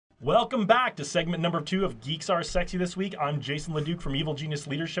Welcome back to segment number 2 of Geeks R Sexy this week. I'm Jason LeDuc from Evil Genius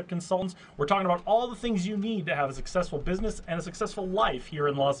Leadership Consultants. We're talking about all the things you need to have a successful business and a successful life here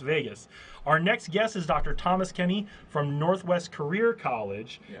in Las Vegas. Our next guest is Dr. Thomas Kenny from Northwest Career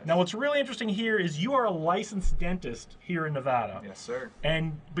College. Yes. Now, what's really interesting here is you are a licensed dentist here in Nevada. Yes, sir.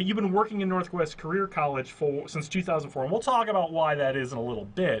 But you've been working in Northwest Career College since 2004, and we'll talk about why that is in a little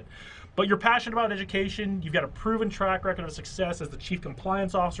bit. But you're passionate about education, you've got a proven track record of success as the Chief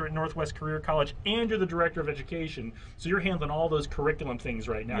Compliance Officer at Northwest Career College, and you're the Director of Education. So you're handling all those curriculum things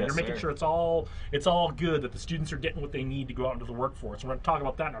right now. Yes, you're making sir. sure it's all good, that the students are getting what they need to go out into the workforce. We're going to talk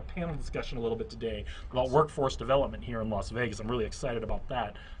about that in our panel discussion a little bit today about workforce development here in Las Vegas. I'm really excited about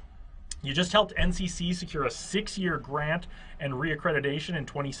that. You just helped NCC secure a 6-year grant and reaccreditation in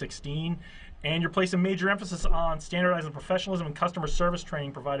 2016, and you're placing major emphasis on standardizing professionalism and customer service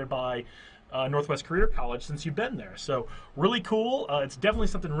training provided by Northwest Career College since you've been there. So really cool. It's definitely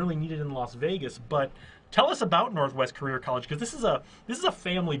something really needed in Las Vegas. But tell us about Northwest Career College, because this is a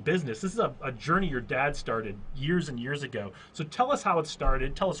family business. This is a journey your dad started years and years ago. So tell us how it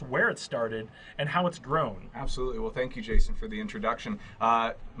started, tell us where it started, and how it's grown. Absolutely. Well, thank you, Jason, for the introduction.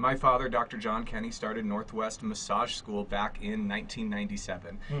 My father, Dr. John Kenny, started Northwest Massage School back in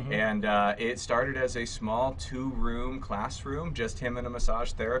 1997. And it started as a small 2-room classroom, just him and a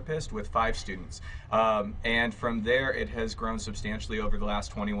massage therapist with 5 students. And from there, it has grown substantially over the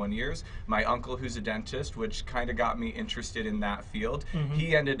last 21 years. My uncle, who's a dentist, which kind of got me interested in that field.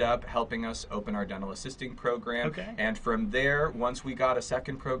 He ended up helping us open our dental assisting program. Okay. And from there, once we got a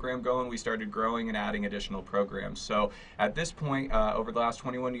second program going, we started growing and adding additional programs. So at this point, over the last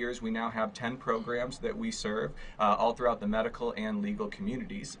 21 years, we now have 10 programs that we serve all throughout the medical and legal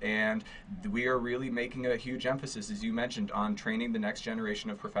communities. And we are really making a huge emphasis, as you mentioned, on training the next generation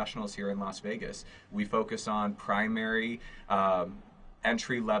of professionals here in Las Vegas. We focus on primary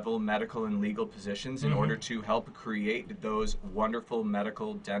entry-level medical and legal positions in order to help create those wonderful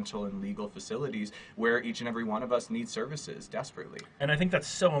medical, dental, and legal facilities where each and every one of us needs services desperately. And I think that's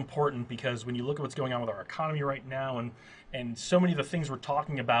so important, because when you look at what's going on with our economy right now, and so many of the things we're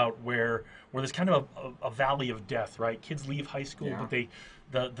talking about where there's kind of a valley of death, right? Kids leave high school,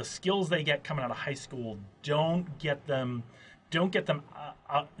 but the skills they get coming out of high school don't get them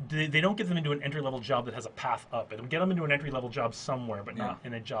they don't get them into an entry-level job that has a path up. It'll get them into an entry-level job somewhere, but not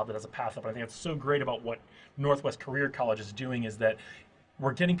in a job that has a path up. And I think it's so great about what Northwest Career College is doing, is that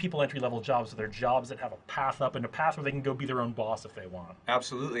we're getting people entry-level jobs, so they're jobs that have a path up and a path where they can go be their own boss if they want.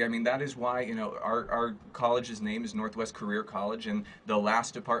 Absolutely. I mean, that is why, our college's name is Northwest Career College, and the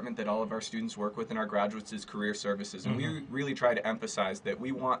last department that all of our students work with and our graduates is Career Services. And we really try to emphasize that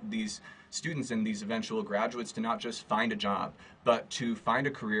we want these students and these eventual graduates to not just find a job, but to find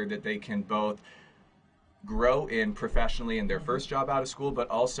a career that they can both grow in professionally in their first job out of school, but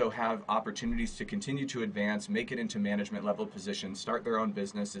also have opportunities to continue to advance, make it into management level positions, start their own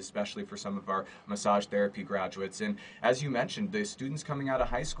business, especially for some of our massage therapy graduates. And as you mentioned, the students coming out of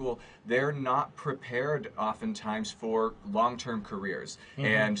high school, they're not prepared oftentimes for long-term careers.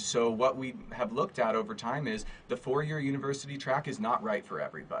 And so what we have looked at over time is the 4-year university track is not right for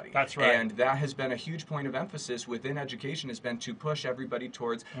everybody. That's right. And that has been a huge point of emphasis within education, has been to push everybody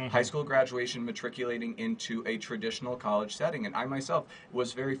towards high school graduation, matriculating into a traditional college setting. And I myself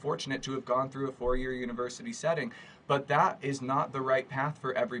was very fortunate to have gone through a 4-year university setting, but that is not the right path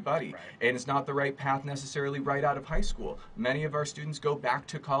for everybody. Right. And it's not the right path necessarily right out of high school. Many of our students go back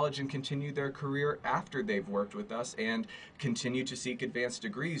to college and continue their career after they've worked with us and continue to seek advanced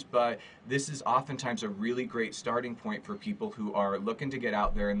degrees, but this is oftentimes a really great starting point for people who are looking to get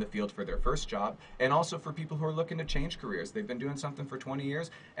out there in the field for their first job, and also for people who are looking to change careers. They've been doing something for 20 years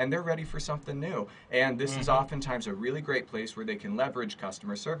and they're ready for something new. And this is oftentimes a really great place where they can leverage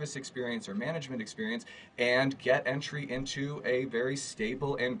customer service experience or management experience and get entry into a very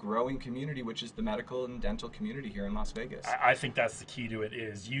stable and growing community, which is the medical and dental community here in Las Vegas. I think that's the key to it.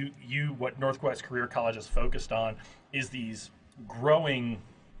 Is what Northwest Career College is focused on is these growing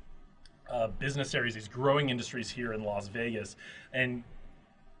business areas, these growing industries here in Las Vegas. And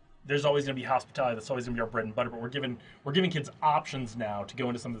there's always going to be hospitality. That's always going to be our bread and butter. But we're giving kids options now to go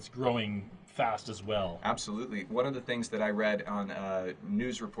into some of this growing fast as well. Absolutely. One of the things that I read on a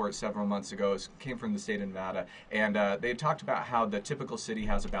news report several months ago came from the state of Nevada, and they talked about how the typical city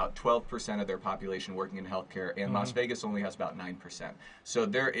has about 12% of their population working in healthcare, and Las Vegas only has about 9%. So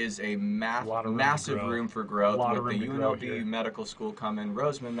there is a massive room for growth with the UNLV Medical School coming,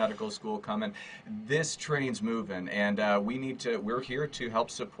 Roseman Medical School coming. This train's moving, and we're here to help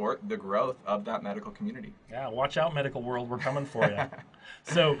support the growth of that medical community. Yeah, watch out, medical world. We're coming for you.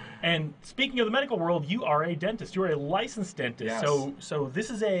 So, and speaking of the medical world, you are a dentist. You are a licensed dentist. Yes. So this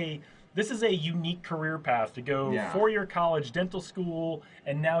is a unique career path to go Yeah. 4-year college, dental school,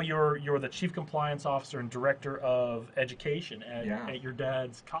 and now you're the chief compliance officer and director of education at your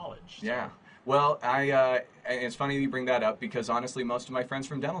dad's college. So. Yeah. Well, and it's funny you bring that up because honestly, most of my friends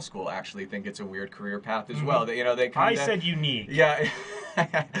from dental school actually think it's a weird career path as well. They kind of. I said unique. Yeah,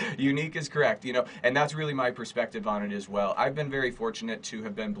 unique is correct. And that's really my perspective on it as well. I've been very fortunate to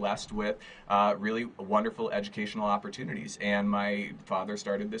have been blessed with really wonderful educational opportunities. And my father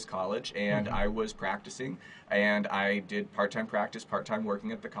started this college, and I was practicing, and I did part-time practice, part-time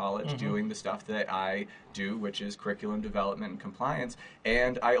working at the college, doing the stuff that I do, which is curriculum development and compliance.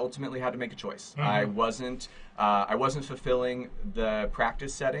 And I ultimately had to make a choice. I wasn't fulfilling the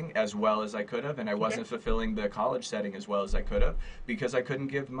practice setting as well as I could have, and I wasn't fulfilling the college setting as well as I could have because I couldn't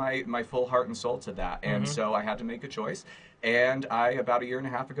give my full heart and soul to that. And so I had to make a choice. And I, about a year and a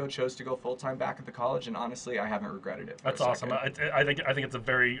half ago, chose to go full-time back at the college, and honestly, I haven't regretted it. That's awesome. I think it's a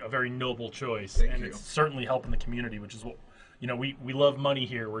very noble choice, and it's certainly helping the community, which is what we love money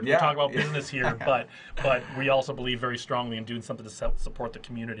here. We talk about business here, but we also believe very strongly in doing something to support the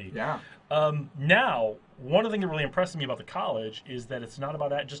community. Yeah. Now, one of the things that really impresses me about the college is that it's not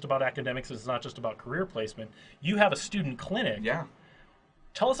just about academics. It's not just about career placement. You have a student clinic. Yeah.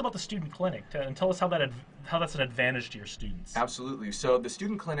 Tell us about the student clinic and tell us how that's an advantage to your students. Absolutely. So the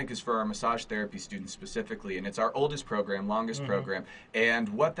student clinic is for our massage therapy students specifically, and it's our oldest program, longest program. And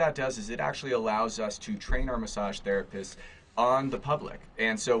what that does is it actually allows us to train our massage therapists on the public.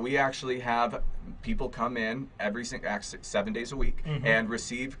 And so we actually have people come in 7 days a week and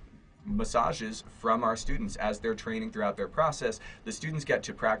receive massages from our students as they're training throughout their process. The students get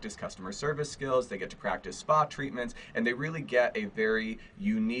to practice customer service skills, they get to practice spa treatments, and they really get a very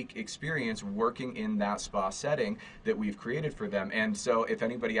unique experience working in that spa setting that we've created for them. And so if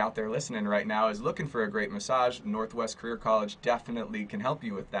anybody out there listening right now is looking for a great massage, Northwest Career College definitely can help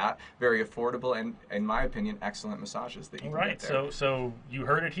you with that. Very affordable and, in my opinion, excellent massages that you can get there. So you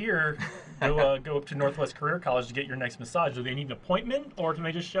heard it here. Go up to Northwest Career College to get your next massage. Do they need an appointment, or can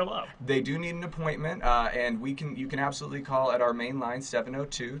they just show up? They do need an appointment, and you can absolutely call at our main line,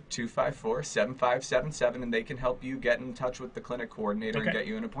 702-254-7577, and they can help you get in touch with the clinic coordinator and get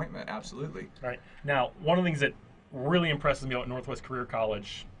you an appointment. Absolutely. Right. Now, one of the things that really impresses me about Northwest Career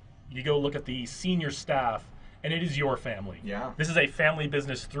College, you go look at the senior staff, and it is your family. Yeah. This is a family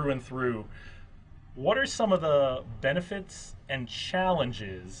business through and through. What are some of the benefits and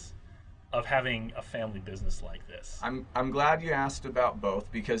challenges of having a family business like this? I'm glad you asked about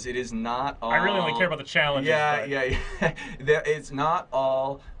both because it is not all... I really only care about the challenges. Yeah. It's not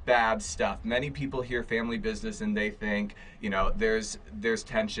all bad stuff. Many people hear family business and they think, there's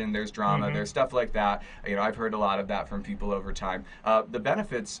tension, there's drama, there's stuff like that. I've heard a lot of that from people over time. The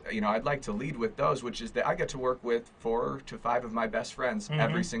benefits, I'd like to lead with those, which is that I get to work with 4 to 5 of my best friends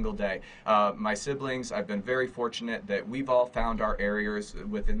every single day. My siblings, I've been very fortunate that we've all found our areas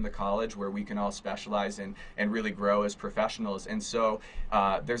within the college where we can all specialize and really grow as professionals. And so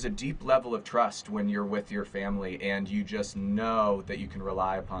there's a deep level of trust when you're with your family and you just know that you can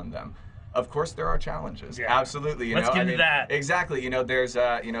rely upon them. Of course, there are challenges. Yeah. Absolutely. Let's get into that. Exactly. There's,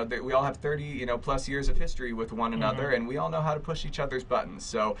 we all have 30, plus years of history with one another, and we all know how to push each other's buttons.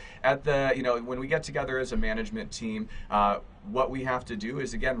 So at when we get together as a management team, what we have to do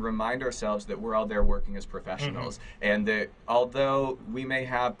is, again, remind ourselves that we're all there working as professionals, and that although we may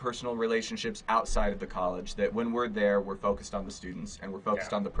have personal relationships outside of the college, that when we're there, we're focused on the students, and we're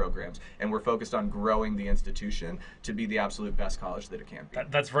focused on the programs, and we're focused on growing the institution to be the absolute best college that it can be.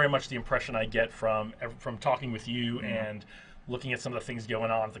 That's very much the impression I get from talking with you and looking at some of the things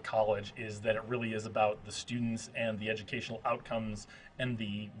going on at the college, is that it really is about the students and the educational outcomes and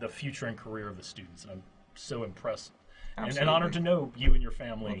the future and career of the students. And I'm so impressed and honored to know you and your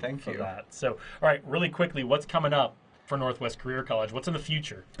family for that. So, all right, really quickly, what's coming up for Northwest Career College? What's in the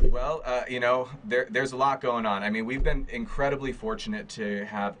future? Well, there's a lot going on. I mean, we've been incredibly fortunate to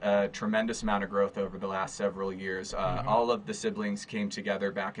have a tremendous amount of growth over the last several years. All of the siblings came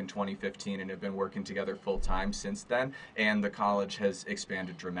together back in 2015 and have been working together full time since then, and the college has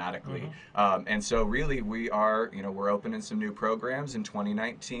expanded dramatically. And so really we are, we're opening some new programs in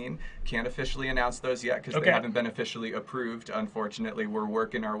 2019. Can't officially announce those yet because they haven't been officially approved, unfortunately. We're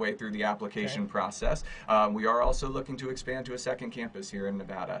working our way through the application process. We are also looking to expand to a second campus here in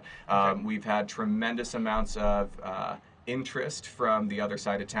Nevada. We've had tremendous amounts of interest from the other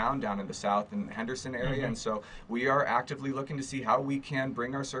side of town, down in the South and Henderson area, and so we are actively looking to see how we can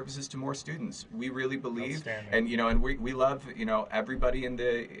bring our services to more students. We really believe, and we love everybody in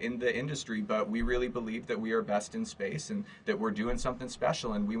the industry, but we really believe that we are best in space and that we're doing something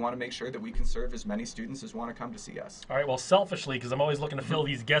special, and we want to make sure that we can serve as many students as want to come to see us. All right, well, selfishly, because I'm always looking to fill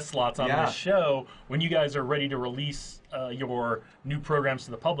these guest slots on this show, when you guys are ready to release your new programs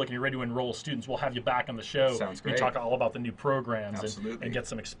to the public and you're ready to enroll students, we'll have you back on the show. Sounds great. We talk all about the new programs and get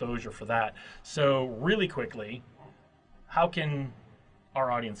some exposure for that. So really quickly, how can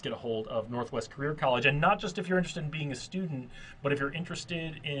our audience get a hold of Northwest Career College? And not just if you're interested in being a student, but if you're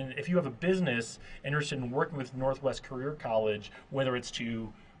interested in, if you have a business interested in working with Northwest Career College, whether it's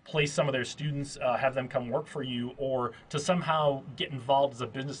to place some of their students, have them come work for you, or to somehow get involved as a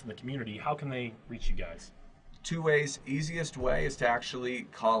business in the community, how can they reach you guys? Two ways. Easiest way is to actually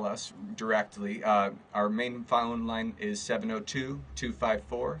call us directly. Our main phone line is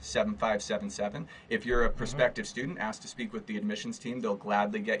 702-254-7577. If you're a prospective student asked to speak with the admissions team, they'll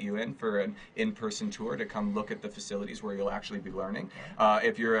gladly get you in for an in-person tour to come look at the facilities where you'll actually be learning.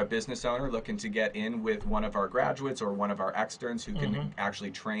 If you're a business owner looking to get in with one of our graduates or one of our externs who can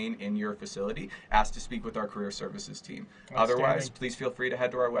actually train in your facility, ask to speak with our career services team. Otherwise, please feel free to head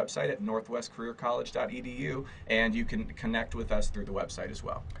to our website at northwestcareercollege.edu, and you can connect with us through the website as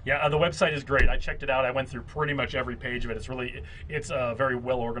well. Yeah, the website is great. I checked it out. I went through pretty much every page of it. It's very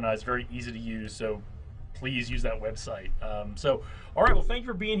well organized, very easy to use. So please use that website. All right. Well, thank you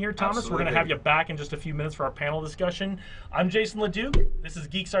for being here, Thomas. Absolutely. We're going to have you back in just a few minutes for our panel discussion. I'm Jason LeDuc. This is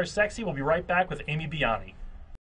Geeks R Sexy. We'll be right back with Amy Biani.